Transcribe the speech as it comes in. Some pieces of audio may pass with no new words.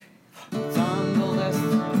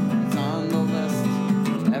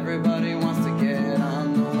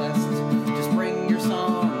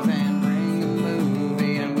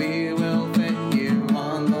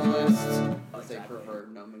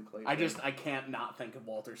I can't not think of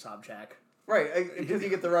Walter Sobchak. Right, because you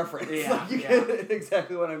get the reference. Yeah, you get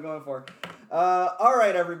exactly what I'm going for. All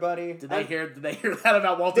right, everybody. Did they hear that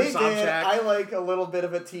about Walter Sobchak? They did. I like a little bit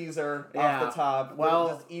of a teaser off the top. Well,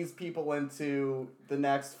 just ease people into the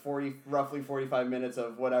next roughly 45 minutes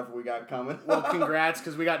of whatever we got coming. Well, congrats,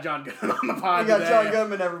 because we got John Goodman on the pod today. We got today. John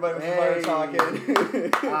Goodman, everybody, which is why we're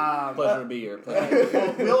talking. Pleasure to be here.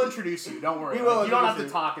 We'll introduce you. Don't worry. You don't have to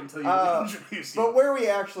talk until you introduce you. But where we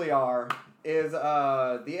actually are is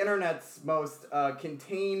the internet's most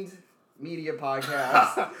contained media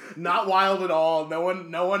podcast. Not wild at all. No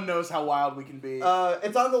one knows how wild we can be.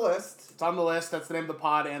 It's on the list. It's on the list. That's the name of the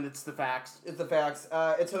pod, and it's the facts. It's the facts.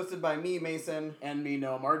 It's hosted by me, Mason, and me,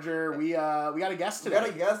 Noah Marger. We got a guest today. We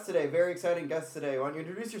got a guest today. Very exciting guest today. Why don't you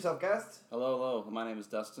introduce yourself, guest? Hello. My name is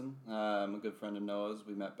Dustin. I'm a good friend of Noah's.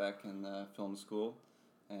 We met back in film school,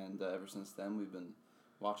 and ever since then we've been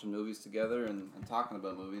watching movies together and talking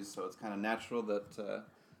about movies. So it's kind of natural that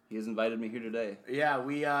he has invited me here today.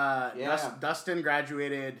 Yeah, Dustin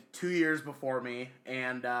graduated 2 years before me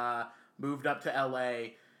and moved up to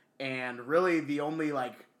LA. And really the only,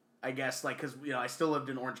 because, I still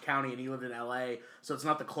lived in Orange County and he lived in LA, so it's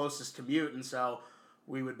not the closest commute. And so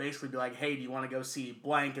we would basically be like, hey, do you want to go see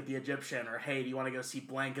blank at the Egyptian? Or, hey, do you want to go see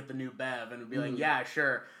blank at the New Bev? And we'd be like, yeah,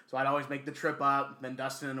 sure. So I'd always make the trip up. Then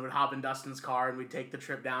Dustin would hop in Dustin's car and we'd take the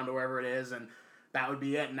trip down to wherever it is. And that would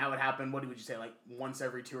be it, and that would happen, what would you say, once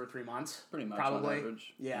every 2 or 3 months? Pretty much, probably. On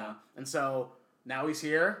average. Yeah. And so now he's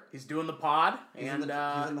here. He's doing the pod, he's in the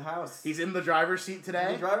house. He's in the driver's seat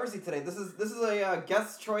today. This is a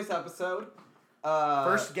guest choice episode.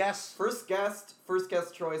 First guest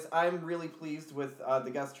choice. I'm really pleased with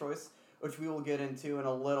the guest choice, which we will get into in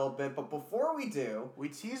a little bit. But before we do... We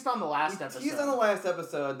teased on the last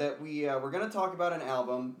episode that we're going to talk about an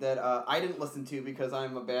album that I didn't listen to because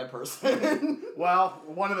I'm a bad person. Well,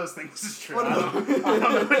 one of those things is true. I don't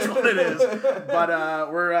know which one it is.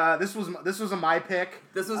 But this was my pick.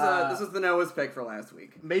 This was the Noah's pick for last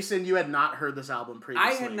week. Mason, you had not heard this album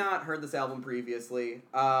previously. I had not heard this album previously.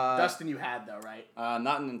 Dustin, you had though, right?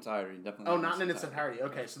 Not in entirety, definitely. Oh, not in its entirety.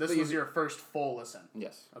 Okay, so this was your first full listen.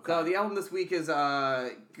 Yes. Okay. So the album this week is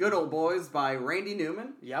Good Old Boys by Randy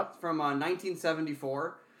Newman. Yep. From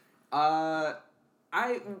 1974.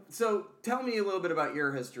 So tell me a little bit about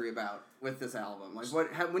your history with this album.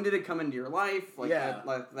 When did it come into your life?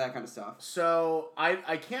 That kind of stuff. So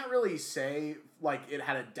I can't really say it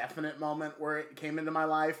had a definite moment where it came into my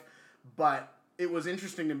life, but it was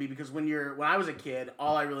interesting to me because when I was a kid,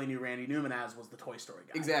 all I really knew Randy Newman as was the Toy Story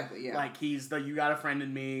guy. Exactly, yeah. He's the You Got a Friend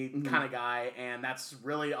in Me kind of guy, and that's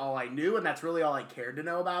really all I knew, and that's really all I cared to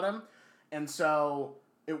know about him. And so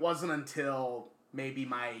it wasn't until maybe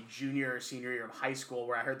my junior or senior year of high school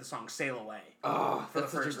where I heard the song Sail Away. Oh,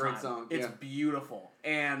 that's such a great song. It's beautiful.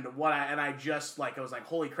 And I was like,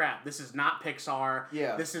 holy crap, this is not Pixar.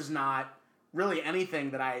 Yeah. This is not really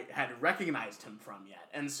anything that I had recognized him from yet.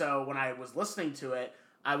 And so when I was listening to it,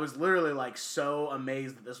 I was literally so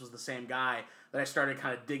amazed that this was the same guy that I started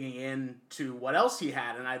kind of digging into what else he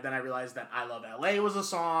had. And then I realized that I Love L.A. was a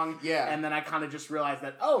song. Yeah. And then I kind of just realized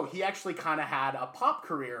that, he actually kind of had a pop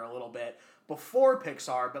career a little bit before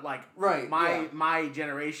Pixar. But my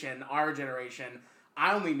generation, our generation,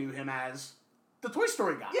 I only knew him as the Toy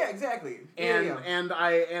Story guy. Yeah, exactly.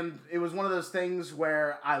 And it was one of those things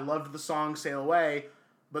where I loved the song Sail Away,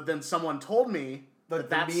 but then someone told me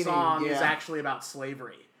that song is actually about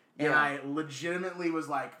slavery. And I legitimately was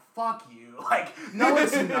like, fuck you. No,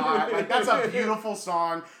 it's not. That's a beautiful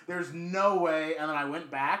song. There's no way. And then I went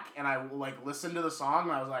back and I listened to the song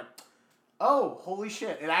and I was like, oh, holy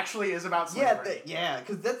shit. It actually is about slavery. Yeah,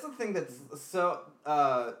 because that's the thing that's so...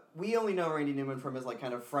 we only know Randy Newman from his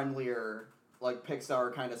kind of friendlier...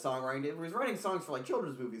 Pixar kind of songwriting. He's writing songs for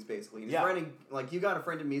children's movies basically. He's writing You Got a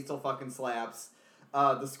Friend in Me still fucking slaps.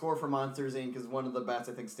 The score for Monsters Inc. is one of the best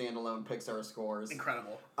I think standalone Pixar scores.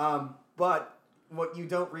 Incredible. But what you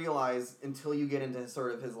don't realize until you get into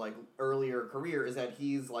sort of his earlier career is that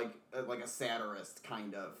he's a satirist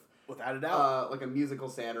kind of. Without a doubt. A musical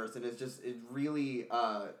satirist, and it's really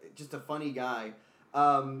just a funny guy.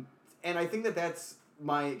 And I think that's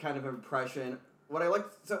my kind of impression. What I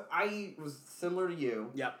liked, so I was similar to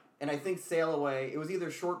you. Yep. And I think Sail Away, it was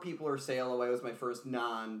either Short People or Sail Away was my first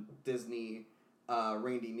non-Disney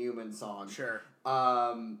Randy Newman song. Sure.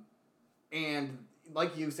 And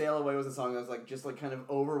like you, Sail Away was a song I was just kind of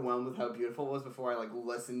overwhelmed with how beautiful it was before I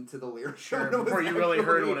listened to the lyrics. Sure, before you really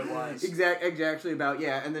heard what it was. Exactly about,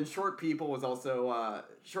 yeah. And then Short People was also,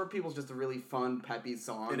 Short People's just a really fun, peppy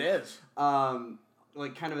song. It is. Kind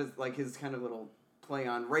of his kind of little play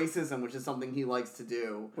on racism, which is something he likes to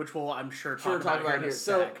do. Which we'll, I'm sure, talk about here.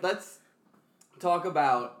 So let's talk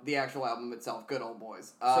about the actual album itself, Good Old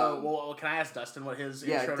Boys. Can I ask Dustin what his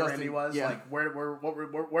intro to Randy was? Yeah. Like, where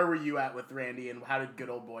were you at with Randy, and how did Good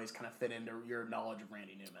Old Boys kind of fit into your knowledge of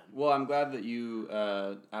Randy Newman? Well, I'm glad that you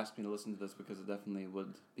asked me to listen to this, because it definitely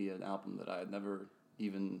would be an album that I had never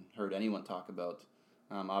even heard anyone talk about.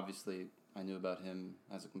 Obviously, I knew about him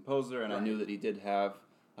as a composer, and I knew that he did have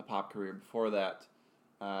a pop career before that,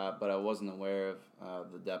 but I wasn't aware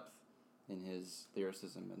of the depth in his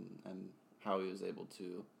lyricism and how he was able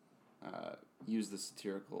to use the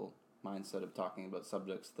satirical mindset of talking about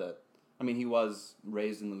subjects that, I mean, he was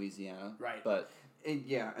raised in Louisiana, right? But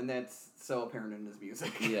and that's so apparent in his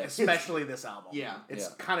music. Yeah, especially this album. Yeah, it's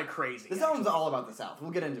kind of crazy. This album's all about the South.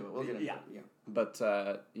 We'll get into it. Yeah. But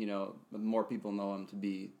more people know him to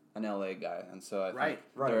be an LA guy, and so I think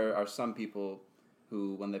there are some people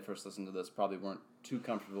who, when they first listened to this, probably weren't too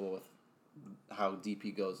comfortable with how deep he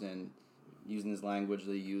goes in, using his language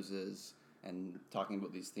that he uses, and talking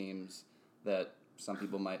about these themes that some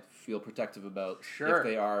people might feel protective about if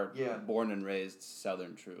they are born and raised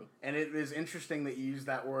Southern true. And it is interesting that you use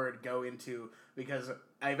that word "go into," because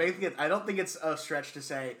I don't think it's a stretch to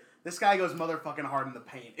say this guy goes motherfucking hard in the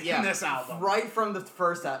paint in this album. Right from the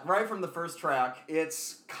first track.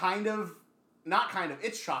 It's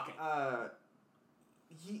it's shocking.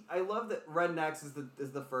 I love that Rednecks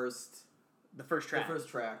is the first. The first track.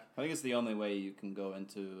 I think it's the only way you can go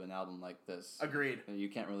into an album like this. Agreed. You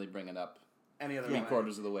can't really bring it up any other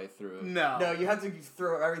three-quarters of the way through. No, you have to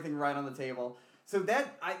throw everything right on the table. So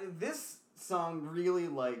this song really,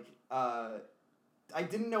 I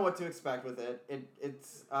didn't know what to expect with it. And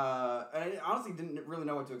I honestly didn't really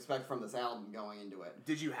know what to expect from this album going into it.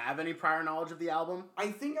 Did you have any prior knowledge of the album?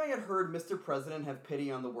 I think I had heard Mr. President Have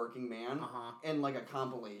Pity on the Working Man in a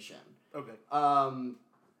compilation. Okay.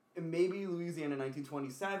 Maybe Louisiana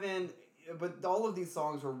 1927, but all of these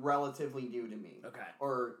songs were relatively new to me. Okay.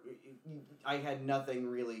 Or I had nothing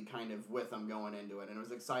really kind of with them going into it, and it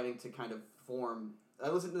was exciting to kind of form. I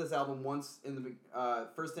listened to this album once in the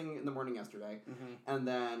first thing in the morning yesterday, and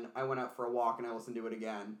then I went out for a walk and I listened to it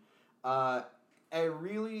again.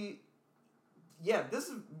 This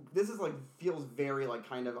is feels very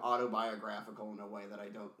kind of autobiographical in a way that I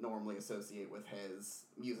don't normally associate with his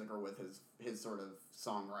music or with his sort of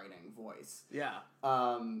songwriting voice. Yeah.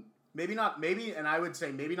 And I would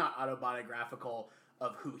say maybe not autobiographical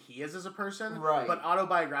of who he is as a person, right? But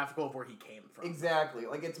autobiographical of where he came from. Exactly.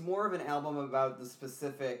 It's more of an album about the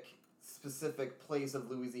specific place of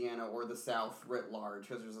Louisiana or the South writ large,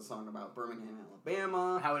 because there's a song about Birmingham,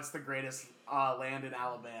 Alabama. How it's the greatest land in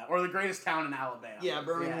Alabama, or the greatest town in Alabama. Yeah,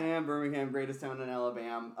 Birmingham, greatest town in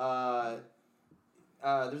Alabama.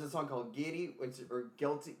 There's a song called Giddy,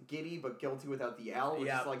 Giddy, but guilty without the L, which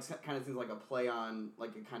is kind of seems like a play on a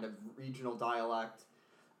kind of regional dialect.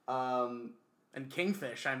 And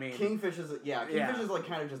Kingfish, I mean. Kingfish is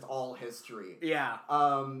kind of just all history. Yeah.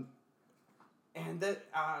 And that,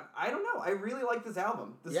 I don't know, I really like this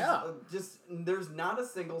album. This is there's not a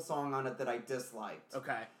single song on it that I disliked.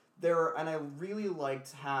 Okay. And I really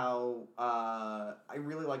liked how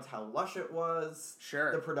lush it was.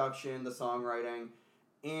 Sure. The production, the songwriting,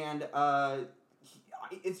 and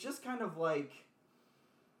it's just kind of I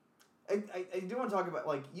do want to talk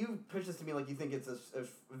about, you pitched this to me you think it's a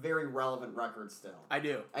very relevant record still. I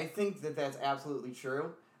do. I think that that's absolutely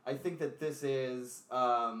true. I think that this is,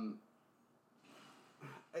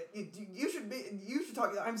 you should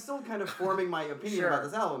talk, I'm still kind of forming my opinion about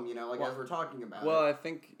this album, as we're talking about Well, I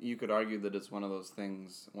think you could argue that it's one of those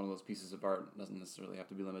things, one of those pieces of art, doesn't necessarily have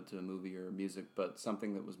to be limited to a movie or music, but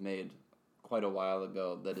something that was made quite a while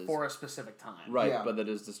ago that is... For a specific time. Right, but that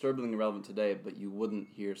is disturbingly relevant today, but you wouldn't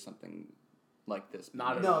hear something like this.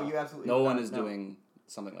 Not at all. No, you absolutely No one is doing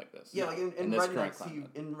something like this. Yeah, in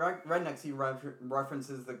Rednecks, he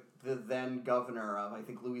references the then governor of, I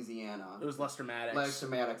think, Louisiana. It was Lester Maddox. Lester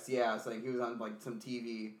Maddox, yeah. So he was on some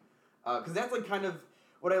TV, because that's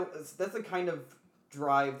that's the kind of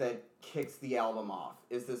drive that kicks the album off.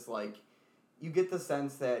 Is this you get the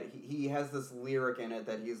sense that he has this lyric in it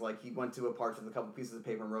that he's he went to a park with a couple pieces of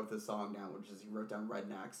paper and wrote this song down, which is he wrote down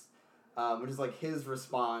Rednecks, which is his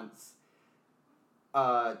response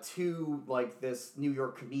to this New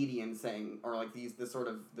York comedian saying, or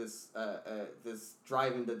this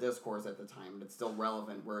drive into discourse at the time, and it's still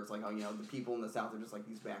relevant, where it's the people in the South are just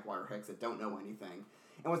these backwater hicks that don't know anything.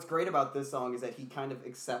 And what's great about this song is that he kind of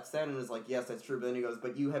accepts that and is yes, that's true, but then he goes,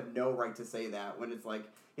 but you have no right to say that, when it's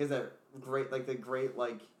he has that great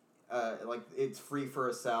it's Free for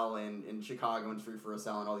a Cell in Chicago and it's Free for a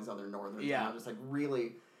Cell in all these other northern towns, just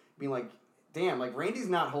really being damn, like Randy's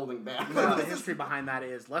not holding back. No, the history behind that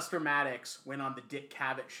is Lester Maddox went on the Dick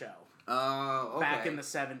Cavett show. Oh, okay. Back in the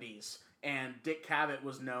 70s. And Dick Cavett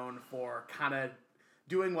was known for kind of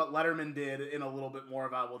doing what Letterman did in a little bit more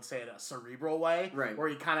of, I would say, a cerebral way. Right. Where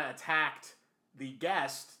he kind of attacked the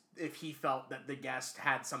guest if he felt that the guest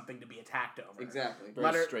had something to be attacked over. Exactly.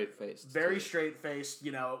 Very straight-faced. Very straight-faced.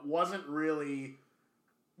 You know, it wasn't really...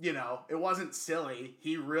 You know, it wasn't silly.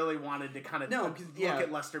 He really wanted to kind of look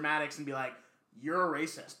at Lester Maddox and be like, you're a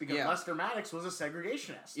racist. Because Lester Maddox was a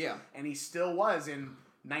segregationist. Yeah. And he still was in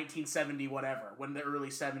 1970 whatever, when the early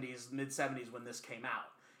 70s, mid-70s when this came out.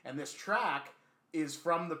 And this track is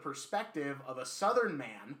from the perspective of a Southern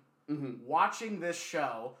man watching this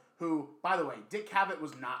show who, by the way, Dick Cavett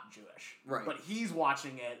was not Jewish. Right. But he's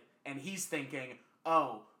watching it and he's thinking,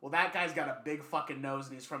 oh, well, that guy's got a big fucking nose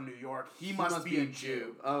and he's from New York. He must be a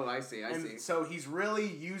Jew. Oh, I see. So he's really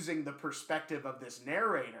using the perspective of this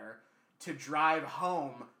narrator to drive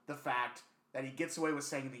home the fact that he gets away with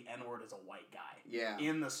saying the N-word as a white guy. Yeah.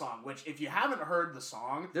 In the song, which if you haven't heard the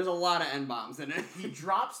song... There's a lot of N-bombs in it. He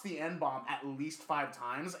drops the N-bomb at least 5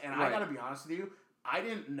 times, and I gotta be honest with you, I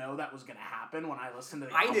didn't know that was gonna happen when I listened to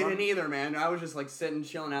the album. I didn't either, man. I was just like sitting,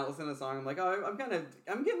 chilling out, listening to the song. I'm like, oh, I'm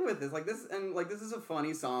getting with this. Like this, and like this is a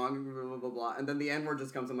funny song, blah, blah, blah, blah. And then the N-word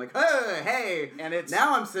just comes, I'm like, hey! And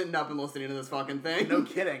now I'm sitting up and listening to this fucking thing. No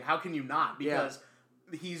kidding. How can you not? Because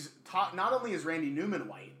he's not only is Randy Newman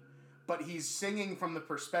white, but he's singing from the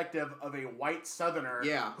perspective of a white Southerner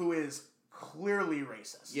who is clearly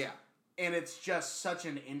racist. Yeah. And it's just such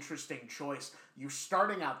an interesting choice. You're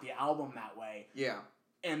starting out the album that way. Yeah.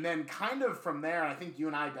 And then kind of from there, I think you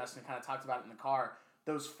and I, Dustin, kind of talked about it in the car,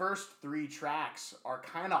 those first 3 tracks are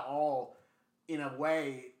kind of all, in a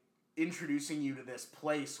way, introducing you to this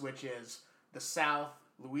place, which is the South,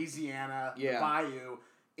 Louisiana, the Bayou,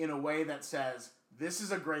 in a way that says, this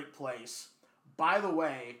is a great place. By the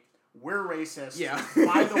way... We're racist. Yeah.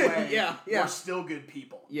 By the way, we're still good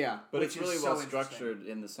people. Yeah. But it's really well structured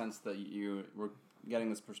in the sense that we're getting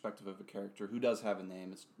this perspective of a character who does have a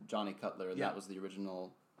name. It's Johnny Cutler, and that was the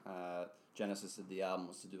original genesis of the album,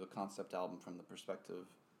 was to do a concept album from the perspective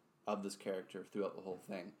of this character throughout the whole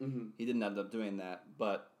thing. Mm-hmm. He didn't end up doing that,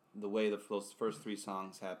 but the way those first 3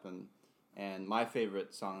 songs happen, and my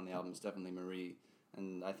favorite song on the album is definitely Marie.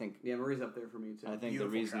 And I think... Yeah, Marie's up there for me, too. I think the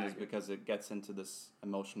reason is because it gets into this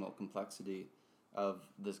emotional complexity of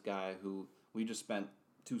this guy who... We just spent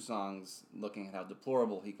 2 songs looking at how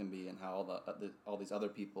deplorable he can be and how all these other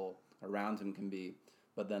people around him can be.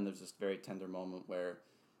 But then there's this very tender moment where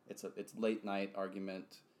it's late night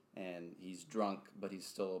argument and he's drunk, but he's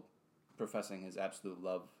still professing his absolute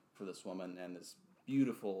love for this woman and this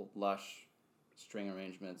beautiful, lush string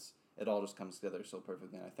arrangements. It all just comes together so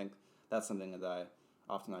perfectly. And I think that's something that I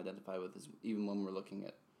often identify with, is even when we're looking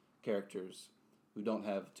at characters who don't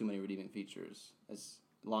have too many redeeming features, as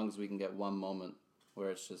long as we can get one moment where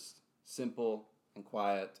it's just simple and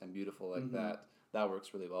quiet and beautiful like that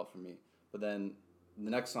works really well for me. But then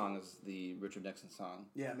the next song is the Richard Nixon song.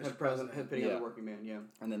 Yeah, Mr. President, Head Pity on the Working Man,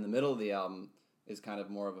 And then the middle of the album is kind of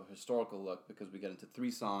more of a historical look, because we get into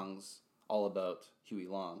 3 songs all about Huey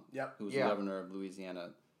Long, who was the governor of Louisiana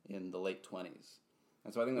in the late 20s.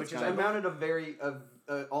 And so I think that's kind of mounted a very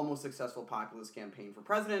almost successful populist campaign for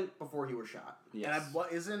president before he was shot. Yes. And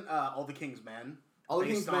isn't All the King's Men? All the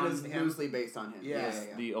King's Men is loosely based on him. Yeah.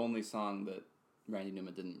 The only song that Randy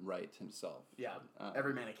Newman didn't write himself. Yeah.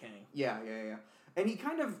 Every Man a King. Yeah. And he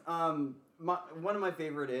kind of one of my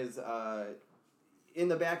favorite is in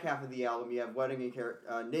the back half of the album, you have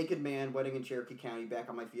Naked Man, Wedding in Cherokee County, Back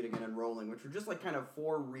on My Feet Again, and Rolling, which are just like kind of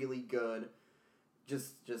 4 really good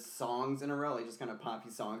just songs in a row, like just kind of poppy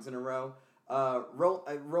songs in a row.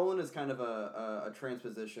 Roland is kind of a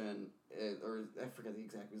transposition, or I forget the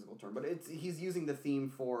exact musical term, but he's using the theme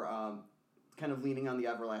for kind of leaning on the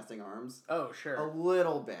everlasting arms. Oh, sure. A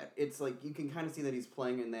little bit. It's like you can kind of see that he's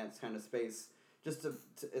playing in that kind of space just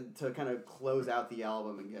to kind of close out the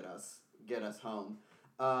album and get us home.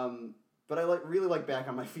 But I really like Back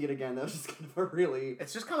on My Feet Again. That was just kind of a really...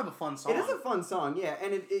 It's just kind of a fun song. It is a fun song, yeah.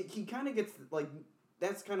 And he kind of gets, like...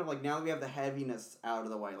 That's kind of like, now that we have the heaviness out of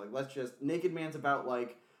the way. Like, let's just... Naked Man's about,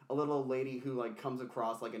 like, a little lady who, like, comes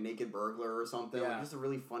across, like, a naked burglar or something. Yeah. Like, just a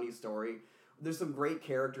really funny story. There's some great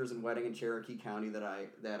characters in Wedding in Cherokee County that I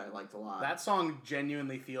liked a lot. That song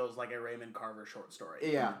genuinely feels like a Raymond Carver short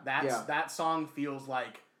story. Yeah. That song feels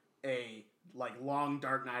like a, like, long,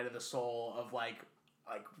 dark night of the soul of, like,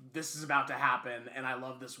 this is about to happen, and I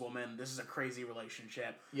love this woman. This is a crazy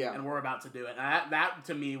relationship. Yeah. And we're about to do it. And that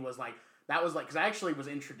to me was, like, that was like, because I actually was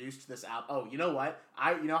introduced to this album. Oh, you know what?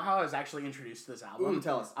 You know how I was actually introduced to this album? Ooh,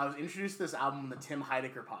 tell us. I was introduced to this album on the Tim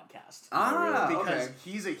Heidecker podcast. Because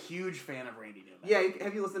he's a huge fan of Randy Newman. Yeah,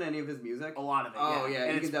 have you listened to any of his music? A lot of it. Oh yeah,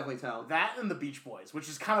 and you can definitely tell. That and the Beach Boys, which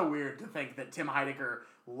is kind of weird to think that Tim Heidecker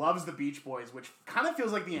loves the Beach Boys, which kind of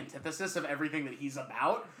feels like the antithesis of everything that he's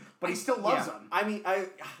about, but he still loves them. I mean,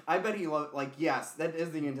 I bet he yes, that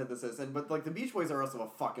is the antithesis, but like the Beach Boys are also a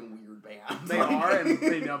fucking weird band. They are,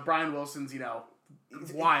 and Brian Wilson's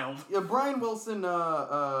wild. Yeah, Brian Wilson.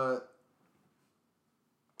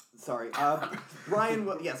 Sorry, Brian.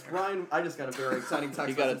 Yes, Brian. I just got a very exciting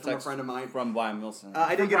text message from a friend of mine. From Brian Wilson.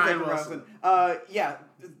 I didn't get Brian Wilson. Yeah,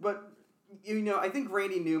 but I think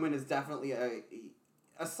Randy Newman is definitely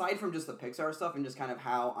aside from just the Pixar stuff and just kind of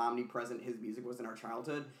how omnipresent his music was in our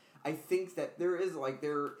childhood. I think that there is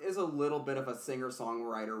a little bit of a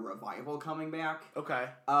singer-songwriter revival coming back. Okay.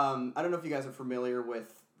 I don't know if you guys are familiar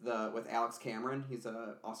with Alex Cameron. He's an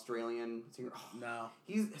Australian singer. No.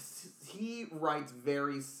 He writes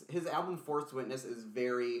his album Forced Witness is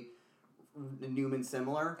very Newman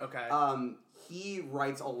similar. Okay. He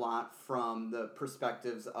writes a lot from the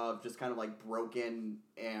perspectives of just kind of like broken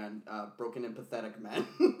and pathetic men.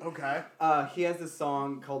 Okay. He has this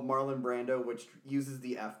song called Marlon Brando, which uses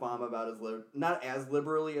the F-bomb about not as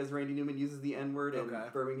liberally as Randy Newman uses the N-word in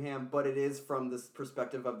Birmingham, but it is from this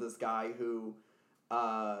perspective of this guy who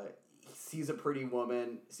sees a pretty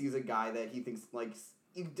woman, sees a guy that he thinks, like,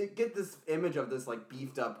 you get this image of this, like,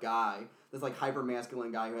 beefed up guy, this, like,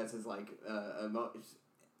 hyper-masculine guy who has his, like,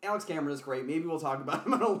 Alex Cameron is great. Maybe we'll talk about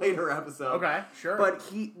him in a later episode. Okay, sure. But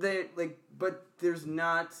but there's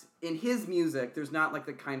not, in his music, there's not, like,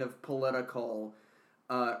 the kind of political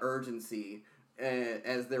urgency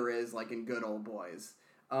as there is, like, in Good Old Boys.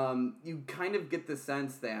 You kind of get the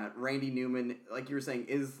sense that Randy Newman, like you were saying,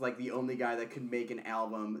 is like the only guy that could make an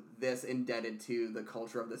album this indebted to the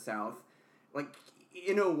culture of the South. Like,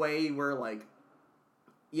 in a way where, like,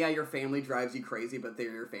 yeah, your family drives you crazy, but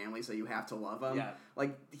they're your family, so you have to love them. Yeah.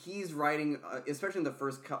 Like, he's writing, especially in the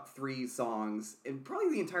first 3 songs, and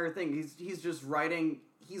probably the entire thing, he's just writing,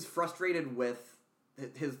 he's frustrated with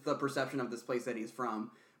the perception of this place that he's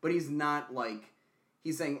from, but he's not, like,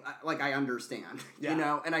 he's saying, like, I understand, and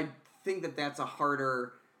I think that that's a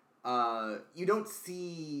harder, you don't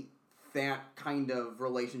see that kind of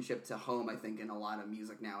relationship to home, I think, in a lot of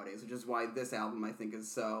music nowadays, which is why this album, I think, is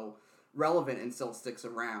so relevant and still sticks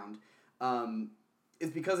around.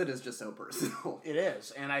 It's because it is just so personal. It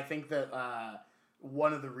is, and I think that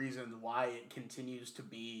one of the reasons why it continues to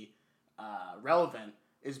be relevant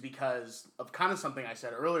is because of kind of something I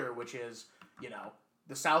said earlier, which is,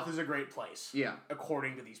 the South is a great place. Yeah.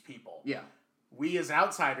 According to these people. Yeah. We as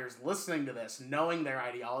outsiders listening to this, knowing their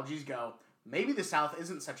ideologies, go, maybe the South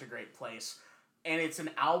isn't such a great place. And it's an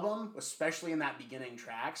album, especially in that beginning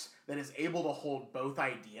tracks, that is able to hold both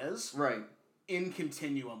ideas in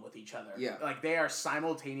continuum with each other. Yeah. Like, they are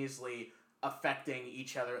simultaneously affecting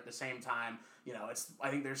each other at the same time. I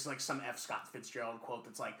think there's like some F. Scott Fitzgerald quote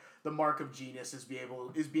that's like, the mark of genius is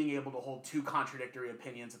being able to hold 2 contradictory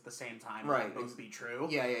opinions at the same time, and both be true,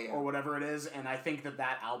 or whatever it is. And I think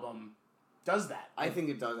that album does that. I think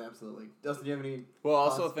it does, absolutely. Dustin, do you have any? Well,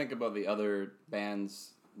 also think about the other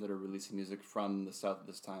bands that are releasing music from the South at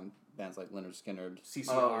this time. Bands like Lynyrd Skynyrd,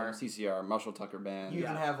 CCR, Marshall Tucker Band. You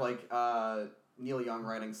even have like Neil Young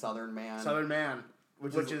writing "Southern Man."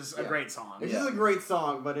 Which is a great song. Which is a great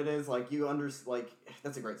song, but it is like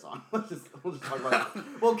that's a great song. We'll just talk about it.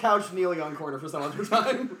 We'll couch Neil Young corner for some other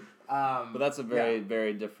time. But that's a very,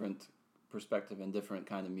 very different perspective and different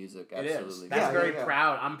kind of music. Absolutely. It is. That's very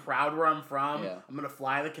proud. I'm proud where I'm from. Yeah. I'm gonna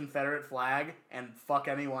fly the Confederate flag and fuck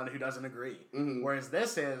anyone who doesn't agree. Mm-hmm. Whereas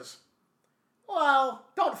this is, well,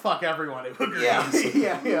 don't fuck everyone who agrees.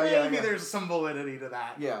 Maybe there's some validity to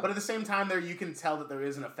that. Yeah. But at the same time, you can tell that there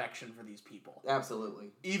is an affection for these people.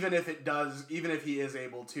 Absolutely. Even if he is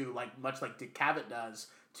able to, much like Dick Cavett does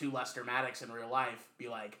to Lester Maddox in real life, be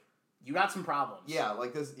like, you got some problems. Yeah,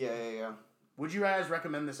 like this. Yeah. Would you guys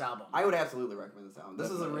recommend this album? I would absolutely recommend this album.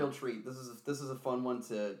 This is a real treat. This is a fun one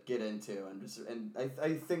to get into, and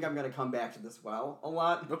I think I'm gonna come back to this a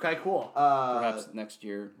lot. Okay, cool. Perhaps next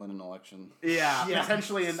year when an election. Yeah.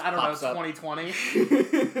 Potentially in 2020.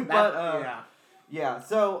 Yeah.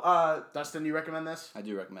 So, Dustin, you recommend this? I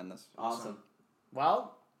do recommend this. Awesome.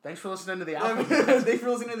 Well, thanks for listening to the album. Thanks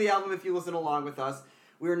for listening to the album. If you listen along with us,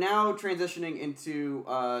 we are now transitioning into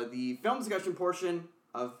the film discussion portion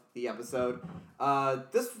of the episode.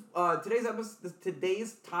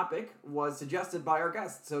 Today's topic was suggested by our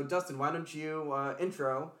guest. So, Dustin, why don't you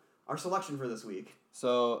intro our selection for this week?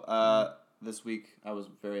 So, this week I was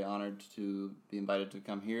very honored to be invited to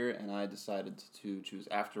come here, and I decided to choose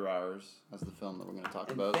After Hours as the film that we're going to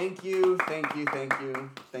talk about. Thank you.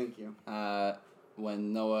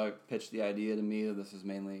 When Noah pitched the idea to me, this is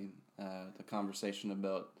mainly the conversation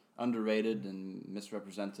about underrated and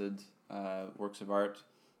misrepresented works of art.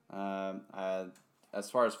 As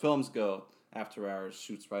far as films go, After Hours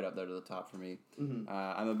shoots right up there to the top for me. Mm-hmm.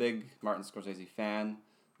 I'm a big Martin Scorsese fan,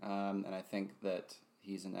 and I think that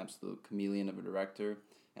he's an absolute chameleon of a director.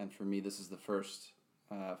 And for me, this is the first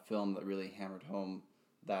film that really hammered home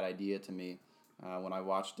that idea to me. When I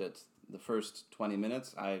watched it, the first 20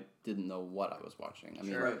 minutes, I didn't know what I was watching. I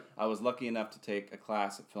mean, Sure. I was lucky enough to take a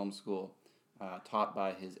class at film school taught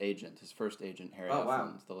by his agent, his first agent, Harry Eflund,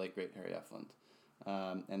 wow. the late, great Harry Eflund.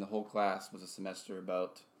 And the whole class was a semester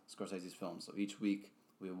about Scorsese's films. So each week,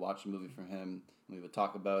 we would watch a movie from him, and we would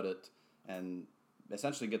talk about it, and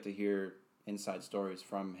essentially get to hear inside stories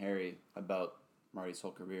from Harry about Marty's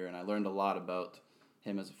whole career. And I learned a lot about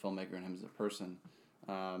him as a filmmaker and him as a person.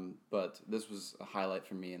 But this was a highlight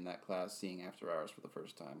for me in that class, seeing After Hours for the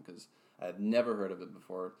first time, because I had never heard of it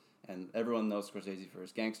before. And everyone knows Scorsese for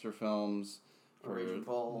his gangster films, for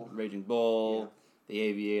Raging Bull, yeah. The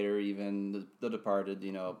Aviator, even The Departed.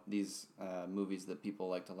 You know, these movies that people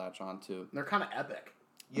like to latch on to. They're kind of epic.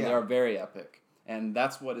 Yeah. They are very epic. And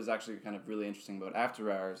that's what is actually kind of really interesting about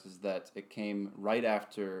After Hours, is that it came right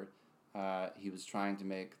after he was trying to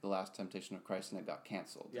make The Last Temptation of Christ, and it got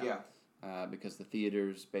canceled. Yeah. Because the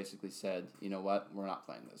theaters basically said, you know what, we're not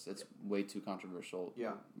playing this. It's way too controversial.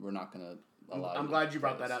 Yeah. We're not going to allow I'm glad you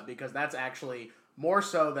brought that up, because that's actually more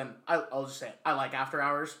so than, I'll just say it, I like After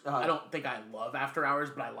Hours. I don't think I love After Hours,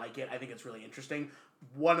 but I like it. I think it's really interesting.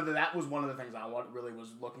 That was one of the things I really was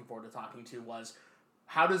looking forward to talking to was,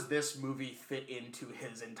 how does this movie fit into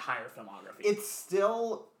his entire filmography? It's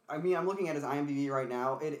still, I mean, I'm looking at his IMDb right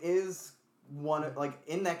now. It is one, like,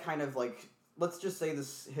 in that kind of, like, let's just say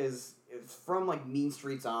it's from, like, Mean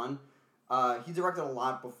Streets on. He directed a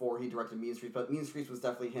lot before he directed Mean Streets, but Mean Streets was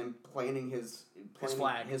definitely him planting his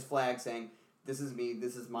flag, saying, this is me,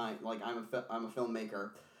 this is my, like, I'm a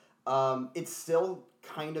filmmaker. It's still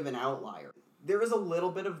kind of an outlier. There is a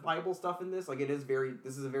little bit of Bible stuff in this. Like, this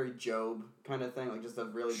is a very Job kind of thing, like just a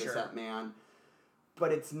really beset man.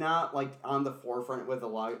 But it's not, like, on the forefront with a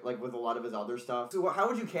lot of his other stuff. So how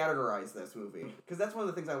would you categorize this movie? Because that's one of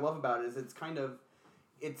the things I love about it, is it's kind of,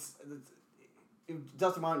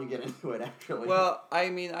 Dustin, why don't you get into it, actually? Well, I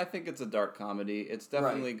mean, I think it's a dark comedy. It's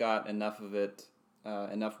definitely got enough of it,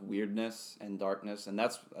 enough weirdness and darkness. And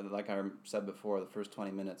that's, like I said before, the first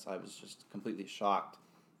 20 minutes, I was just completely shocked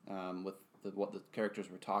with what the characters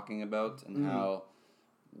were talking about and how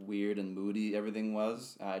weird and moody everything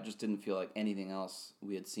was. It just didn't feel like anything else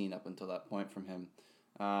we had seen up until that point from him.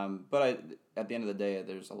 But at the end of the day,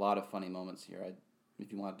 there's a lot of funny moments here.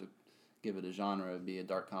 If you wanted to give it a genre, it would be a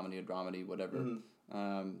dark comedy, a dramedy, whatever.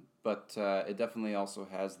 But it definitely also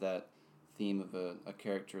has that theme of a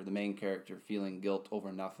character, the main character, feeling guilt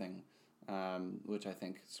over nothing, which I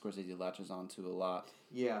think Scorsese latches onto a lot.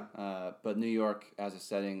 Yeah. But New York as a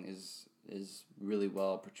setting is really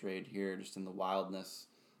well portrayed here, just in the wildness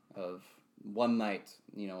of one night.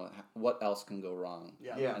 You know, what else can go wrong?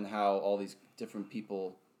 Yeah. And how all these different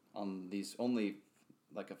people on these only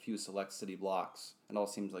like a few select city blocks, it all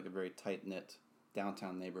seems like a very tight-knit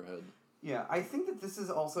downtown neighborhood. Yeah, I think that this is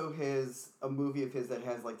also a movie of his that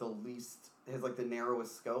has like the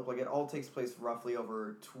narrowest scope. Like, it all takes place roughly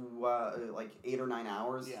over 8 or 9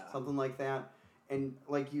 hours, something like that. And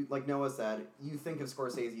like Noah said, you think of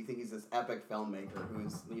Scorsese, you think he's this epic filmmaker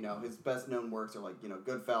who's, you know, his best known works are like, you know,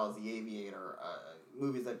 Goodfellas, The Aviator,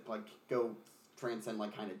 movies that like go transcend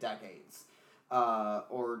like kind of decades.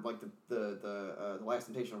 Or like the Last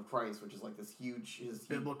Temptation of Christ, which is like this huge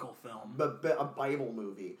biblical film, a Bible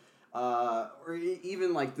movie. Or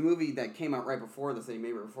even like the movie that came out right before this, that he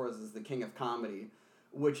made right before this, is The King of Comedy,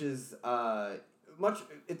 which is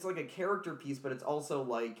it's like a character piece, but it's also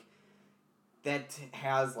like that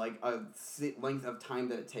has like a length of time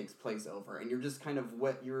that it takes place over, and you're just kind of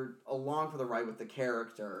you're along for the ride with the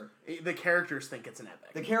character. The characters think it's an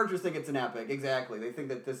epic. The characters think it's an epic, exactly. They think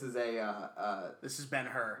that this is this has been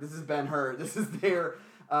her. This has been her. This is they are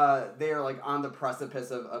like on the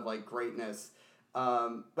precipice of like greatness.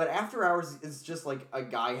 But After Hours is just like a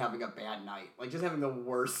guy having a bad night, like just having the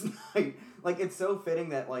worst night. Like, it's so fitting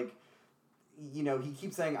that, like, you know, he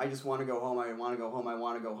keeps saying, I just want to go home, I want to go home, I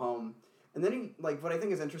want to go home. And then he, like, what I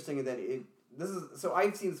think is interesting is that so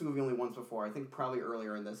I've seen this movie only once before, I think probably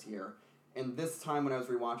earlier in this year. And this time when I was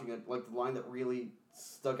rewatching it, like, the line that really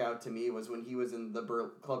stuck out to me was when he was in the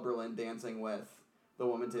Club Berlin dancing with the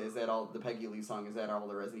woman to "Is That All," the Peggy Lee song "Is That All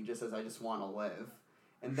There Is," and he just says, "I just want to live,"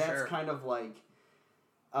 and that's kind of like,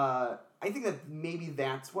 I think that maybe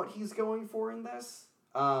that's what he's going for in this.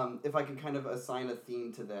 If I can kind of assign a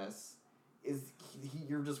theme to this, is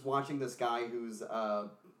you're just watching this guy who's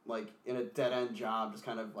like in a dead end job, just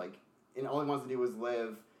kind of like, and all he wants to do is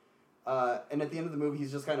live. And at the end of the movie,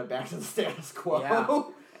 he's just kind of back to the status quo. Yeah.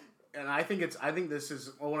 And I think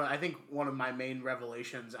one of my main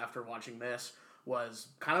revelations after watching this was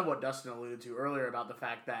kind of what Dustin alluded to earlier about the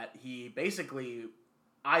fact that he basically,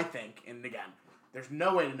 I think, and again, there's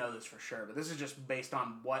no way to know this for sure, but this is just based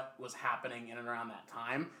on what was happening in and around that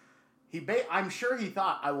time. I'm sure he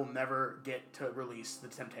thought, I will never get to release the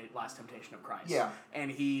Last Temptation of Christ. Yeah. And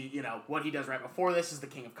he, what he does right before this is The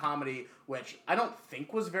King of Comedy, which I don't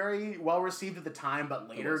think was very well received at the time, but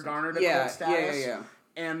later garnered a cult status. Yeah.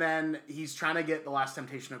 And then he's trying to get The Last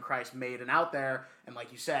Temptation of Christ made and out there, and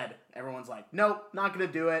like you said, everyone's like, nope, not going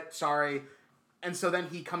to do it, sorry. And so then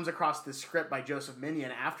he comes across this script by Joseph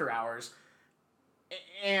Minion, After Hours,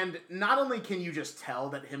 and not only can you just tell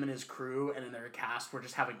that him and his crew and in their cast were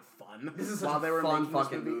just having fun while they were making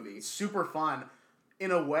this movie. Super fun.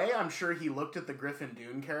 In a way, I'm sure he looked at the Griffin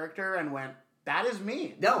Dunne character and went, that is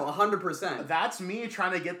me. No, 100%. That's me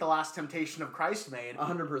trying to get The Last Temptation of Christ made.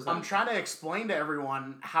 100%. I'm trying to explain to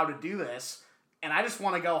everyone how to do this, and I just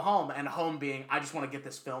want to go home, and home being, I just want to get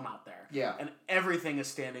this film out there. Yeah. And everything is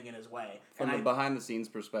standing in his way. From the behind-the-scenes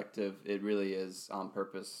perspective, it really is on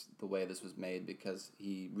purpose the way this was made, because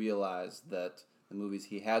he realized that the movies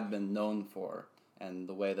he had been known for, and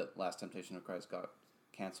the way that Last Temptation of Christ got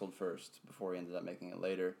canceled first before he ended up making it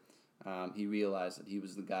later, he realized that he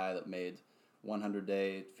was the guy that made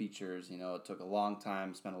 100-day features. It took a long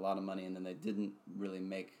time, spent a lot of money, and then they didn't really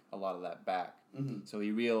make a lot of that back. Mm-hmm. So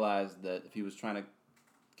he realized that if he was trying to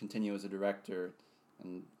continue as a director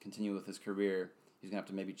and continue with his career, he's going to have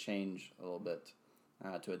to maybe change a little bit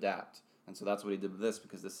to adapt. And so that's what he did with this,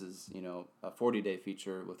 because this is, a 40-day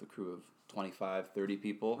feature with a crew of 25, 30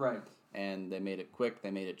 people. Right. And they made it quick,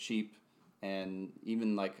 they made it cheap, and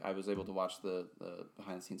even I was able to watch the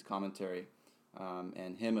behind-the-scenes commentary,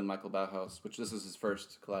 and him and Michael Bauhaus, which this is his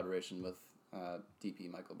first collaboration with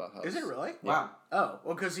DP Michael Bauhaus. Is it really? Yeah. Wow. Oh,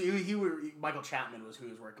 well, because Michael Chapman was who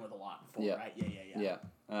he was working with a lot before, right? Yeah.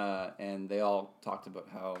 And they all talked about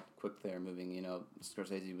how quick they're moving.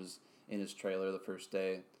 Scorsese was in his trailer the first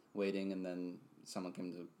day waiting, and then someone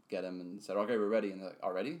came to get him and said, okay, we're ready. And they're like,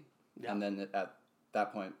 already? Yeah. And then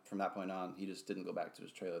from that point on, he just didn't go back to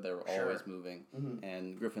his trailer. They were always moving. Mm-hmm.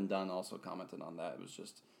 And Griffin Dunne also commented on that. It was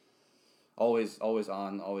just always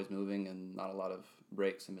on, always moving, and not a lot of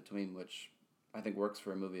breaks in between, which I think works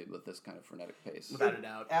for a movie with this kind of frenetic pace. Without a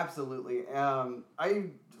doubt. Absolutely. I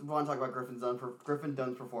want to talk about Griffin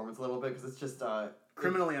Dunne's performance a little bit, because it's just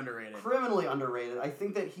criminally underrated. Criminally underrated. I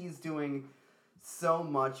think that he's doing so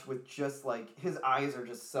much with just his eyes are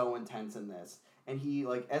just so intense in this, and he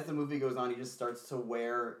as the movie goes on, he just starts to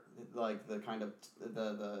wear the kind of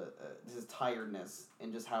his tiredness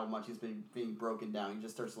and just how much he's been being broken down. He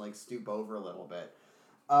just starts to stoop over a little bit.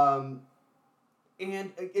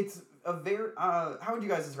 And it's a very how would you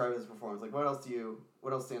guys describe his performance? What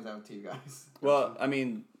else stands out to you guys? Well, I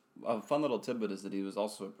mean, a fun little tidbit is that he was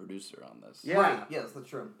also a producer on this. Yeah. Right. Yes, that's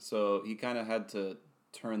true. So he kind of had to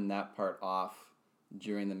turn that part off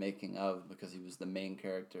during the making of, because he was the main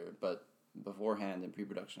character, but beforehand in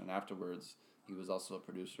pre-production and afterwards, he was also a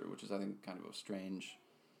producer, which is, I think, kind of a strange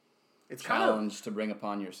challenge to bring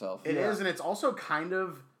upon yourself. It is, and it's also kind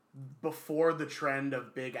of before the trend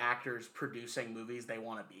of big actors producing movies they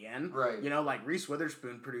want to be in. Right. Reese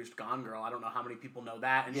Witherspoon produced Gone Girl. I don't know how many people know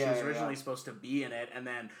that. And she was originally supposed to be in it. And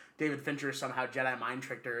then David Fincher somehow Jedi mind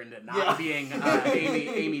tricked her into not being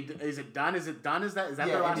Amy. Is it Dunn? Is that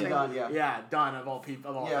their last name? Dunn, yeah, Dunn of all things.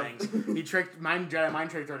 He Jedi mind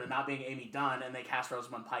tricked her into not being Amy Dunn, and they cast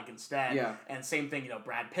Rosamund Pike instead. Yeah. And same thing,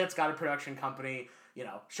 Brad Pitt's got a production company.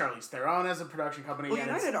 Charlize Theron has a production company. Well,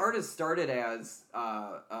 United Artists started as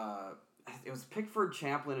it was Pickford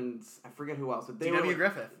Chaplin and I forget who else. D.W.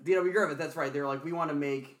 Griffith. D.W. Griffith, that's right. They're we want to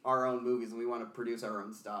make our own movies and we want to produce our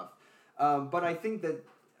own stuff. But I think that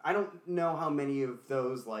I don't know how many of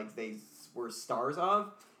those they were stars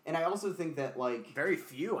of. And I also think that very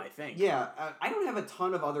few, I think. Yeah, I don't have a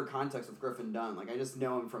ton of other context with Griffin Dunne. I just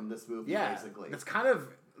know him from this movie, basically. That's kind of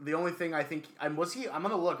the only thing I think. I'm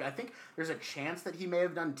gonna look. I think there's a chance that he may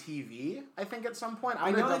have done TV. I think at some point. I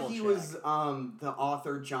know that he was the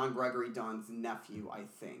author John Gregory Dunne's nephew. I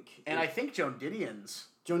think, and I think Joan Didion's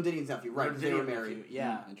nephew. Right, they were married. Nephew.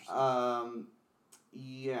 Yeah. Interesting.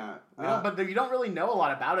 Yeah. But you don't really know a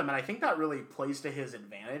lot about him, and I think that really plays to his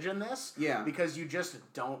advantage in this. Yeah. Because you just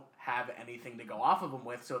don't have anything to go off of him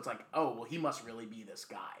with, so it's like, oh, well, he must really be this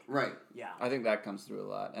guy. Right. Yeah. I think that comes through a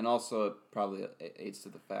lot. And also, it probably aids to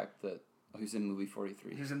the fact that he's in movie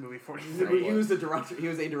 43. He was in movie 43. He was a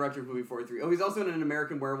director of movie 43. Oh, he's also in An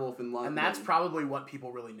American Werewolf in London. And that's probably what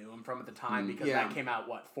people really knew him from at the time, because that came out,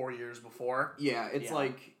 4 years before? Yeah, it's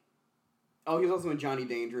like... Oh, he was also in Johnny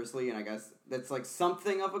Dangerously, and I guess that's like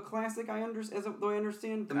something of a classic. As the way I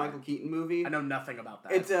understand the Michael Keaton movie. I know nothing about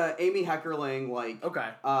that. It's Amy Heckerling, like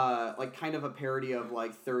like kind of a parody of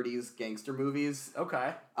like 30s gangster movies.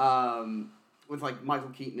 Okay. With like Michael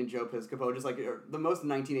Keaton and Joe Piscopo, just like the most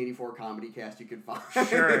 1984 comedy cast you could find.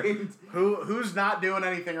 Sure. Who's not doing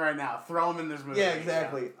anything right now? Throw him in this movie. Yeah,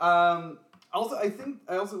 exactly.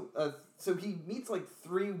 So he meets like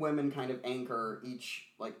 3 women kind of anchor each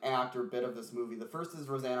like act or bit of this movie. The first is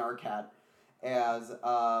Rosanna Arquette as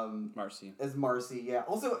Marcy. As Marcy, yeah.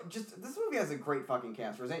 Also, just this movie has a great fucking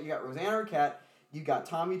cast. You got Rosanna Arquette, you got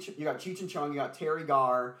you got Cheech and Chong, you got Terry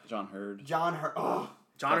Garr, John Hurd. John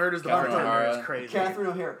Hurd is the bartender. It's crazy. Catherine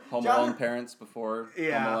O'Hara. Home Alone parents before.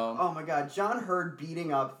 Yeah. Home Alone. Oh my God, John Hurd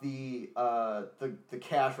beating up the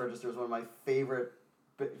cash register is one of my favorite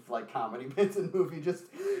comedy bits in the movie. He just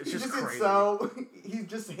crazy. He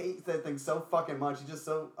just hates that thing so fucking much. He's just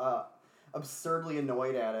so absurdly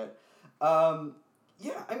annoyed at it.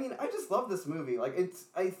 Yeah, I mean, I just love this movie. Like,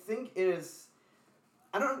 I think it is.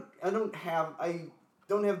 I don't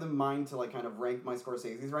have the mind to like kind of rank my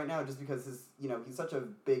Scorsese's right now, just because he's such a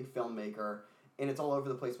big filmmaker and it's all over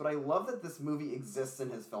the place. But I love that this movie exists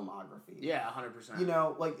in his filmography. Yeah, 100%.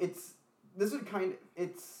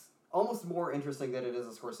 It's almost more interesting that it is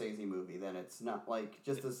a Scorsese movie than it's not like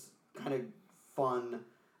just this kind of fun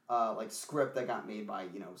script that got made by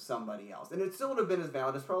somebody else, and it still would have been as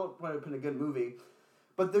valid. It's probably would have been a good movie,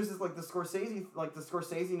 but there's this the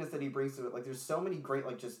Scorsesiness that he brings to it. Like there's so many great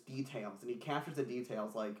just details, and he captures the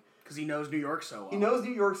details because he knows New York so well. He knows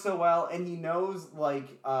New York so well, and he knows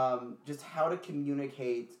just how to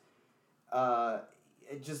communicate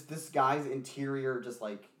just this guy's interior, just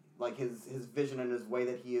like his vision and his way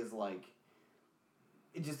that he is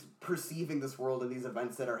just perceiving this world and these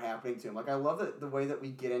events that are happening to him. Like I love the way that we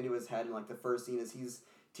get into his head, and the first scene is he's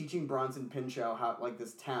teaching Bronson Pinchot how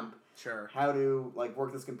this temp how to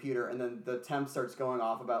work this computer, and then the temp starts going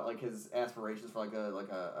off about his aspirations for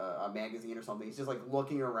a magazine or something. He's just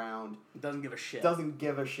looking around. Doesn't give a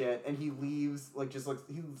shit. And he leaves he's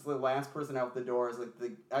the last person out the door.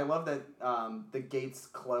 I love that the gates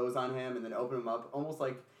close on him and then open him up, almost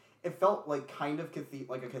it felt kind of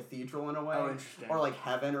like a cathedral in a way. Oh, interesting. Or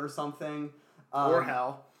heaven or something. Or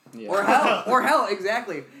hell. Yeah. Or hell,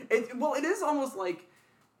 exactly. It is almost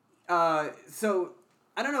so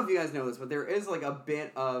I don't know if you guys know this, but there is a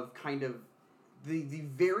bit of kind of the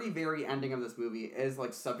very, very ending of this movie is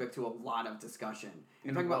subject to a lot of discussion.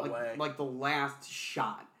 I'm talking about the last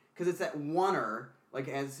shot. Because it's that oneer,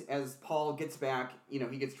 as Paul gets back, he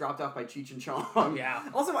gets dropped off by Cheech and Chong. Yeah.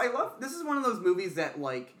 Also, I love, this is one of those movies that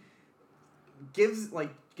gives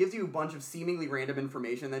you a bunch of seemingly random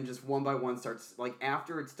information, then just one by one starts,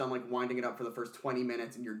 after it's done, winding it up for the first 20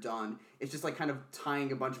 minutes and you're done, it's just, kind of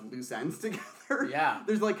tying a bunch of loose ends together. Yeah.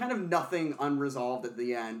 There's, kind of nothing unresolved at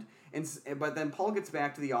the end. But then Paul gets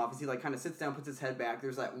back to the office, he, kind of sits down, puts his head back,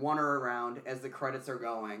 there's that oneer around as the credits are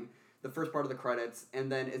going, the first part of the credits,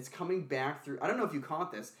 and then it's coming back through, I don't know if you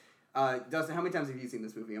caught this, Dustin, how many times have you seen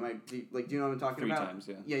this movie? Do you know what I'm talking 3 about? 3 times,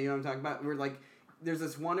 yeah. Yeah, you know what I'm talking about? We're there's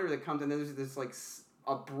this oneer that comes, and then there's this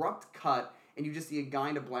abrupt cut, and you just see a guy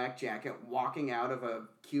in a black jacket walking out of a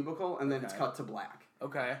cubicle, and then it's cut to black.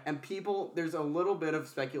 Okay. And there's a little bit of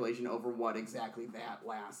speculation over what exactly that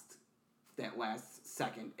last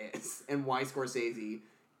second is, and why Scorsese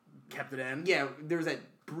kept it in. Yeah, there's that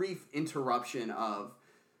brief interruption of,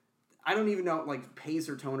 I don't even know, pace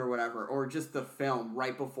or tone or whatever, or just the film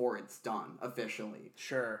right before it's done officially.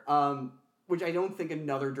 Sure. Which I don't think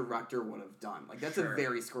another director would have done. That's a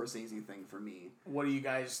very Scorsese thing for me. What do you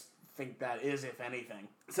guys think that is, if anything?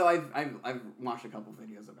 So I've watched a couple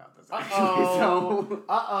videos about this, actually. So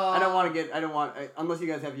I don't want unless you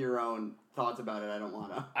guys have your own thoughts about it, I don't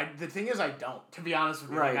want to. The thing is, I don't, to be honest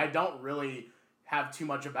with you. Right. I don't really have too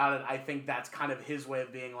much about it. I think that's kind of his way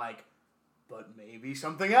of being but maybe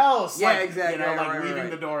something else. Yeah, exactly. Leaving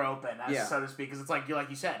the door open, so to speak. Because it's like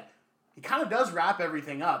you said, he kind of does wrap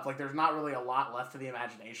everything up. There's not really a lot left to the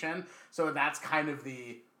imagination. So that's kind of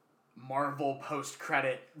the Marvel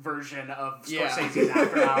post-credit version of Scorsese's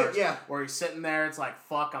After Hours. Yeah. Where he's sitting there, it's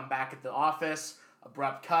fuck, I'm back at the office.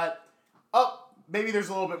 Abrupt cut. Oh, maybe there's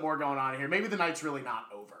a little bit more going on here. Maybe the night's really not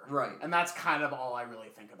over. Right. And that's kind of all I really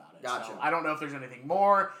think about it. Gotcha. So I don't know if there's anything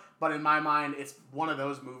more, but in my mind, it's one of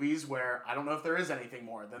those movies where I don't know if there is anything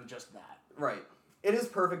more than just that. Right. It is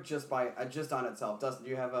perfect just on itself. Dustin, do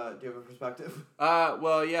you have a perspective?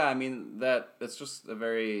 Well, yeah. I mean that's just a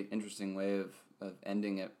very interesting way of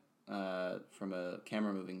ending it from a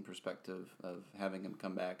camera moving perspective of having him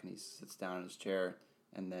come back and he sits down in his chair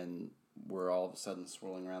and then we're all of a sudden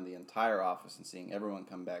swirling around the entire office and seeing everyone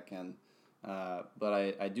come back in. But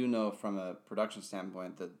I do know from a production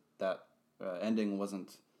standpoint that ending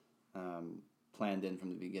wasn't planned in from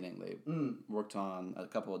the beginning. They worked on a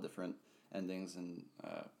couple of different endings, and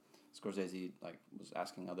Scorsese was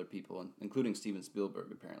asking other people, including Steven Spielberg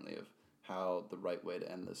apparently, of how the right way to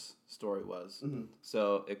end this story was. Mm-hmm.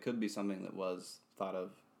 So it could be something that was thought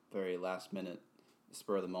of very last minute,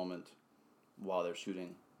 spur of the moment, while they're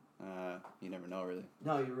shooting. You never know, really.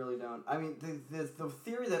 No, you really don't. I mean, the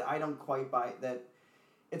theory that I don't quite buy, that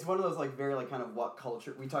it's one of those very kind of what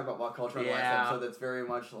culture, we talked about what culture in the last episode, that's very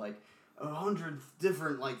much 100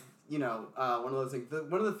 different one of those things.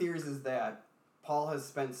 One of the theories is that Paul has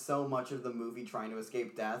spent so much of the movie trying to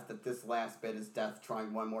escape death that this last bit is death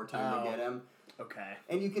trying one more time to get him. Okay.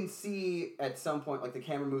 And you can see at some point, the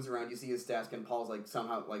camera moves around, you see his desk, and Paul's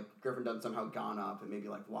somehow, Griffin Dunne's somehow gone up and maybe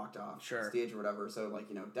walked off stage or whatever. So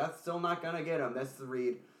death's still not gonna get him. That's the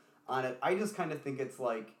read on it. I just kind of think it's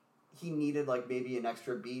he needed maybe an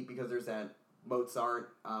extra beat because there's that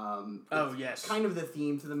Mozart. Yes. Kind of the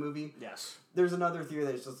theme to the movie. Yes. There's another theory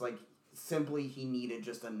that it's just simply he needed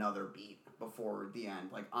just another beat before the end,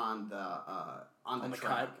 on the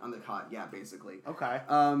track, on the cut. Yeah, basically. Okay.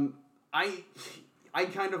 I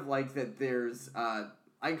kind of like that there's, I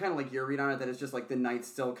kind of like your read on it, that it's just the night's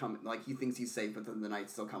still coming, he thinks he's safe, but then the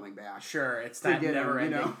night's still coming back. Sure, it's that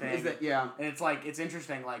never-ending thing. Is that, yeah. And it's it's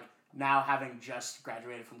interesting, now having just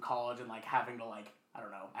graduated from college and having to I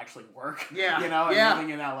don't know, actually work. Yeah. And living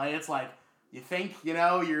in LA, it's you think,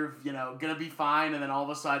 you're, gonna be fine, and then all of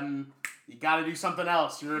a sudden you gotta do something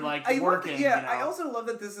else. You're working. I also love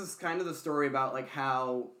that this is kind of the story about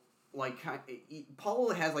how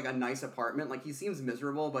Paul has a nice apartment. He seems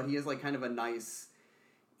miserable, but he has kind of a nice.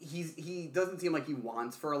 He doesn't seem like he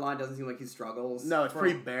wants for a lot. Doesn't seem like he struggles. No, it's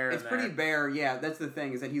pretty bare. It's pretty bare. Yeah, that's the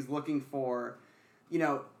thing, is that he's looking for,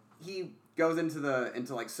 he goes into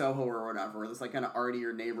Soho or whatever, this kind of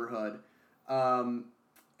artier neighborhood,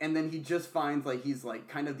 and then he just finds he's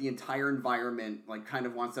kind of the entire environment kind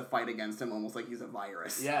of wants to fight against him, almost like he's a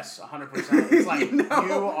virus. Yes, 100%. It's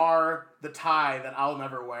you are the tie that I'll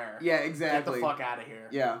never wear. Yeah, exactly. Get the fuck out of here.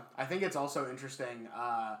 Yeah. I think it's also interesting.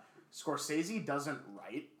 Scorsese doesn't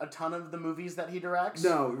write a ton of the movies that he directs.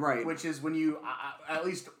 No, right. Which is when you, at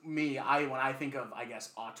least me, when I think of, I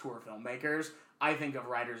guess, auteur filmmakers, I think of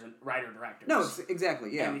writer-directors. No,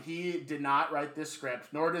 exactly, yeah. And he did not write this script,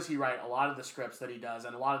 nor does he write a lot of the scripts that he does.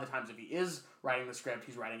 And a lot of the times if he is writing the script,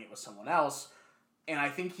 he's writing it with someone else. And I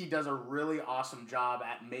think he does a really awesome job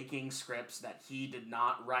at making scripts that he did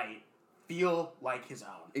not write feel like his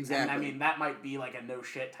own. Exactly. And that might be a no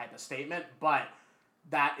shit type of statement, but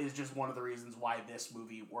that is just one of the reasons why this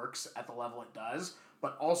movie works at the level it does.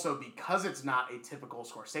 But also because it's not a typical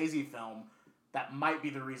Scorsese film, that might be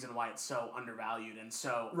the reason why it's so undervalued and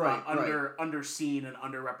so underseen and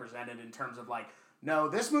underrepresented in terms of no,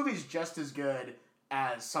 this movie's just as good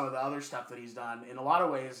as some of the other stuff that he's done. In a lot of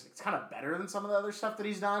ways, it's kind of better than some of the other stuff that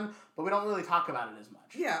he's done, but we don't really talk about it as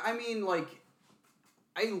much. Yeah, I mean,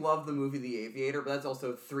 I love the movie The Aviator, but that's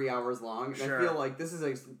also 3 hours long. And I feel this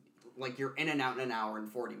is you're in and out in an hour and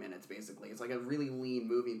 40 minutes, basically. It's a really lean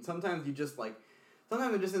movie. And sometimes you just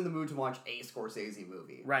sometimes I'm just in the mood to watch a Scorsese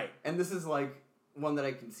movie. Right. And this is one that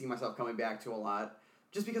I can see myself coming back to a lot,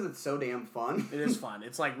 just because it's so damn fun. It is fun.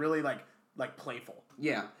 It's really playful.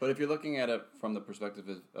 Yeah. But if you're looking at it from the perspective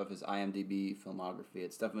of his IMDb filmography,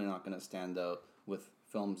 it's definitely not going to stand out with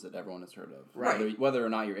films that everyone has heard of. Right. Whether or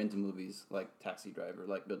not you're into movies like Taxi Driver,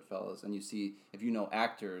 like Goodfellas, and you see, if you know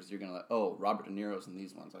actors, you're going to Robert De Niro's in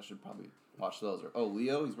these ones. I should probably watch those. Or,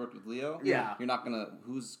 Leo, he's worked with Leo? Yeah. You're not going to,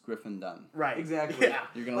 who's Griffin Dunne? Right. Exactly. Yeah.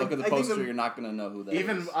 You're going to look at the poster, you're not going to know who that is.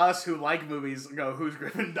 Even us who like movies go, who's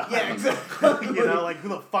Griffin Dunne? Yeah, exactly. Who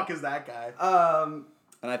the fuck is that guy?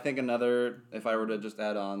 And I think another, if I were to just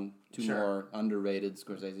add on two more underrated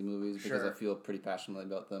Scorsese movies, because I feel pretty passionately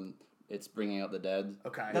about them, it's Bringing Out the Dead.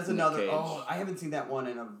 Okay. That's another. Oh, I haven't seen that one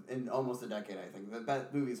in almost a decade, I think.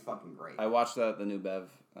 That movie is fucking great. I watched that at the New Bev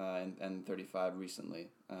and 35 recently,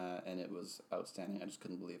 and it was outstanding. I just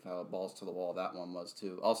couldn't believe how balls to the wall that one was,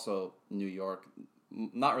 too. Also, New York,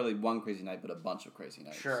 not really one crazy night, but a bunch of crazy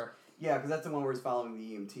nights. Sure. Yeah, because that's the one where he's following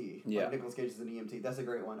the EMT. Yeah. Like Nicolas Cage is an EMT. That's a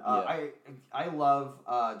great one. Yeah. I love.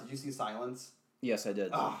 Did you see Silence? Yes, I did.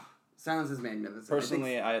 Oh, Silence is magnificent.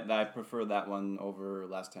 Personally, I prefer that one over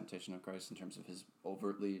Last Temptation of Christ in terms of his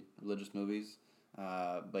overtly religious movies.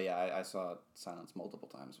 But yeah, I saw Silence multiple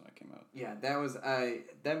times when it came out. Yeah,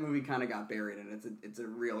 that movie kind of got buried, and it's a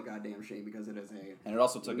real goddamn shame because it is a And it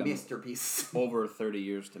also took masterpiece. over 30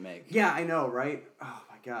 years to make. Yeah, I know, right? Oh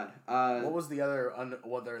my god. What was the other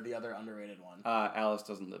the other underrated one? Alice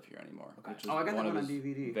Doesn't Live Here Anymore. Okay. Which is I got one that one of on his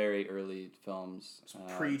DVD. very early films.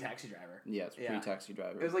 Pre-Taxi Driver. Yeah, it's pre-Taxi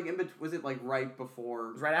Driver. It was like was it like right before?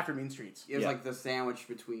 It was right after Mean Streets. It was like the sandwich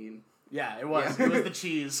between. Yeah, it was. Yeah. It was the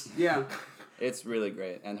cheese. Yeah. It's really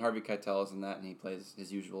great, and Harvey Keitel is in that, and he plays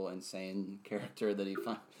his usual insane character that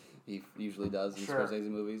he usually does in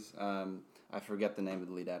Scorsese movies. I forget the name of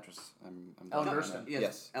the lead actress. Ellen Burstyn.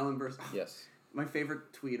 Yes. Ellen Burstyn. Yes. My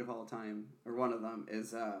favorite tweet of all time, or one of them,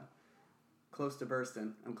 is "Close to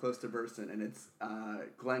Burstin'. I'm close to Burstin'," and it's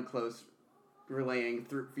Glenn Close relaying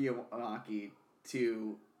through via walkie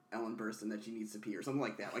to Ellen Burstyn that she needs to pee or something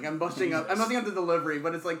like that. Like I'm busting up the delivery,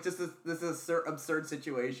 but it's like just this absurd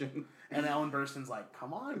situation. And Ellen Burstyn's like,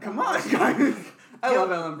 "Come on, guys! I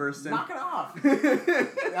love Ellen Burstyn. Knock it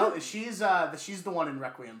off." She's the one in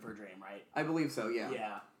Requiem for a Dream, right? I believe so. Yeah.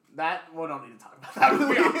 Yeah. That we don't need to talk about that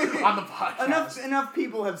movie on the podcast. Enough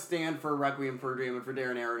people have stand for Requiem for a Dream and for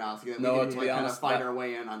Darren Aronofsky that we can kind of fight our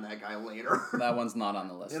way in on that guy later. That one's not on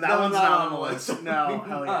the list. That one's not on the list. No,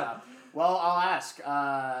 hell yeah. Well, I'll ask.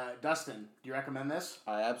 Dustin, do you recommend this?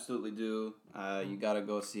 I absolutely do. You gotta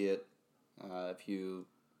go see it. If you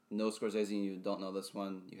know Scorsese and you don't know this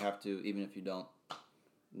one, you have to, even if you don't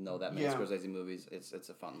know that many Scorsese movies. It's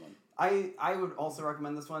a fun one. I would also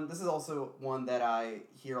recommend this one. This is also one that I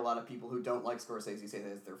hear a lot of people who don't like Scorsese say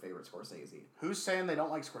that it's their favorite Scorsese. Who's saying they don't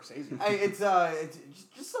like Scorsese? It's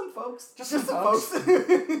just some folks. Just some folks.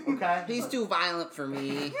 Okay. He's too violent for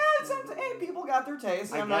me. Yeah, hey, people got their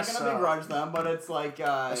taste. I'm not gonna begrudge them, but it's like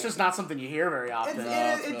it's just not something you hear very often.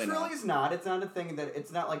 It truly is not. It's not a thing that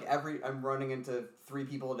it's not like I'm running into 3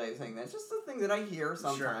 people a day saying that. It's just a thing that I hear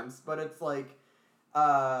sometimes. Sure. But it's like,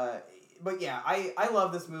 but yeah, I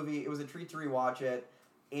love this movie. It was a treat to rewatch it.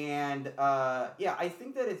 And yeah, I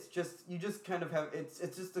think that it's just you just kind of have it's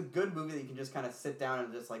just a good movie that you can just kind of sit down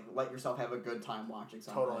and just like let yourself have a good time watching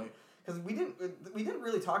something. Totally. Because we didn't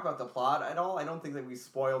really talk about the plot at all. I don't think that we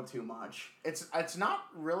spoiled too much. It's not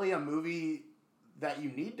really a movie that you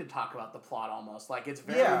need to talk about the plot almost. Like it's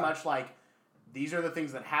very much like these are the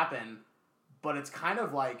things that happen, but it's kind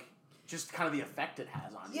of like just kind of the effect it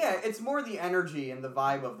has on you. Yeah, it's more the energy and the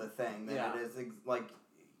vibe of the thing than it is like,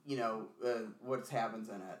 you know, what happens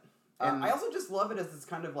in it. And I also just love it as it's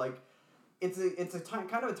kind of like it's a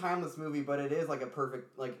kind of a timeless movie, but it is like a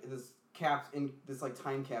perfect like this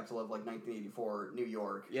time capsule of like 1984 New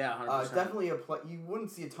York. Yeah, 100%. Definitely you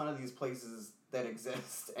wouldn't see a ton of these places that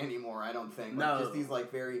exist anymore. I don't think. No, just these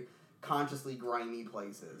like very consciously grimy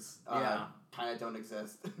places. Kind of don't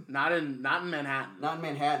exist. Not in Manhattan. Not in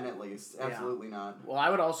Manhattan, at least. Absolutely not. Well, I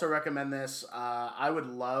would also recommend this. I would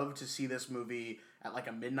love to see this movie at like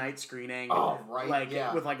a midnight screening. Oh, right.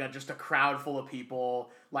 Like with like just a crowd full of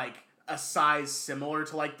people, like a size similar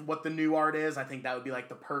to like what the New Art is. I think that would be like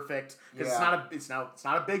the perfect because it's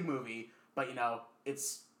not a big movie, but you know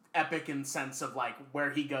it's epic in sense of like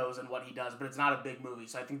where he goes and what he does, but it's not a big movie.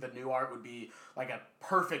 So I think the New Art would be like a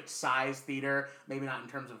perfect size theater. Maybe not in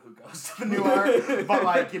terms of who goes to the New Art, but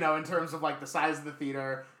like, you know, in terms of like the size of the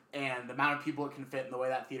theater and the amount of people it can fit and the way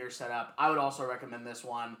that theater's set up. I would also recommend this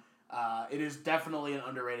one. It is definitely an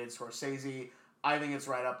underrated Scorsese. I think it's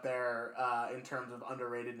right up there in terms of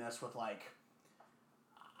underratedness with like,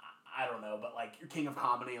 I don't know, but like King of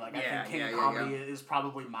Comedy, like I think King of Comedy is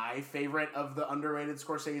probably my favorite of the underrated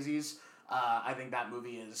Scorseses. I think that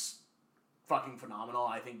movie is fucking phenomenal.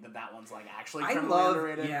 I think that one's like actually criminally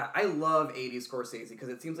underrated. Yeah, I love 80s Scorsese because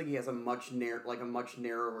it seems like he has a much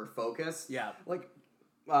narrower focus. Yeah. Like,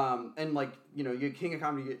 and like, you know, you King of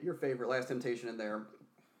Comedy, you get your favorite, Last Temptation in there.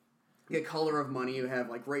 You get Color of Money, you have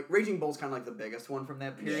like Raging Bull's kind of like the biggest one from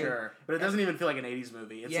that period. Sure, but it doesn't even feel like an 80s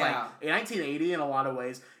movie. It's like in 1980 in a lot of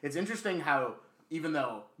ways. It's interesting how even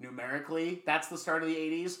though numerically that's the start of the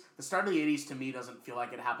 80s, the start of the 80s to me doesn't feel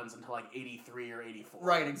like it happens until like 83 or 84.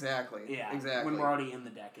 Right, exactly. Yeah, exactly. When we're already in the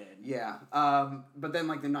decade. Yeah, but then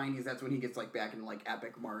like the 90s, that's when he gets like back into like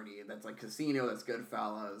epic Marty. That's like Casino, that's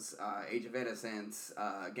Goodfellas, Age of Innocence,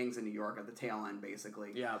 Gangs of New York at the tail end, basically.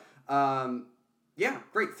 Yeah. Yeah,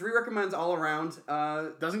 great. 3 recommends all around.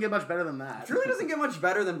 Doesn't get much better than that. Truly doesn't get much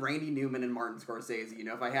better than Randy Newman and Martin Scorsese,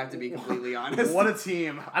 if I have to be completely honest. What a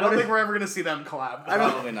team. I don't think we're ever going to see them collab.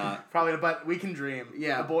 Probably not. Probably not, but we can dream.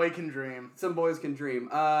 Yeah. A boy can dream. Some boys can dream.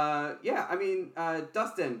 Dustin,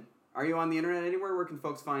 are you on the internet anywhere? Where can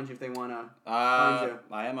folks find you if they want to find you?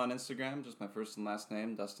 I am on Instagram, just my first and last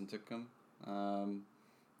name, Dustin Titcomb.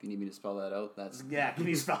 If you need me to spell that out, that's... Yeah, can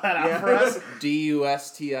you spell that out for us?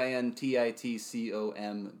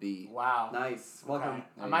 DUSTINTITCOMB. Wow. Nice. Welcome. Okay.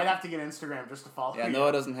 I might have to get Instagram just to follow you.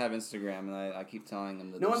 Noah doesn't have Instagram, and I keep telling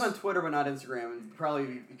him that... Noah's on Twitter, but not Instagram, and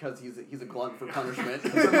probably because he's a glutton for punishment.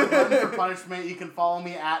 He's a glutton for punishment. You can follow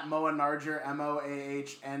me at Moa Narger,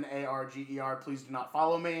 MOAHNARGER. Please do not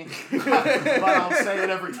follow me. But I'll say it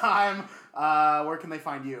every time. Where can they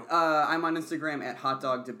find you? I'm on Instagram at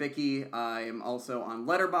HotDogDebicki. I am also on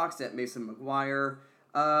Letterboxd at Mason McGuire.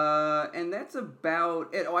 And that's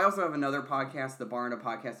about it. Oh, I also have another podcast, The Barn, a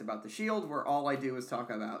podcast about The Shield, where all I do is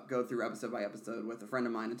go through episode by episode with a friend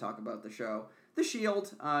of mine and talk about the show The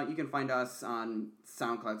Shield. You can find us on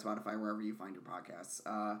SoundCloud, Spotify, wherever you find your podcasts.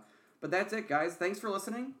 But that's it, guys. Thanks for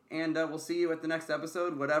listening, and we'll see you at the next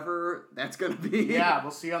episode, whatever that's going to be. Yeah, we'll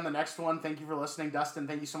see you on the next one. Thank you for listening. Dustin,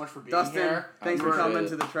 thank you so much for being here. Thanks for coming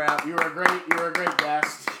to the trap. You were a great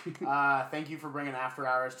guest. Thank you for bringing After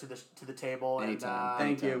Hours to the table. Anytime. And,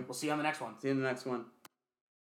 thank you. We'll see you on the next one. See you in the next one.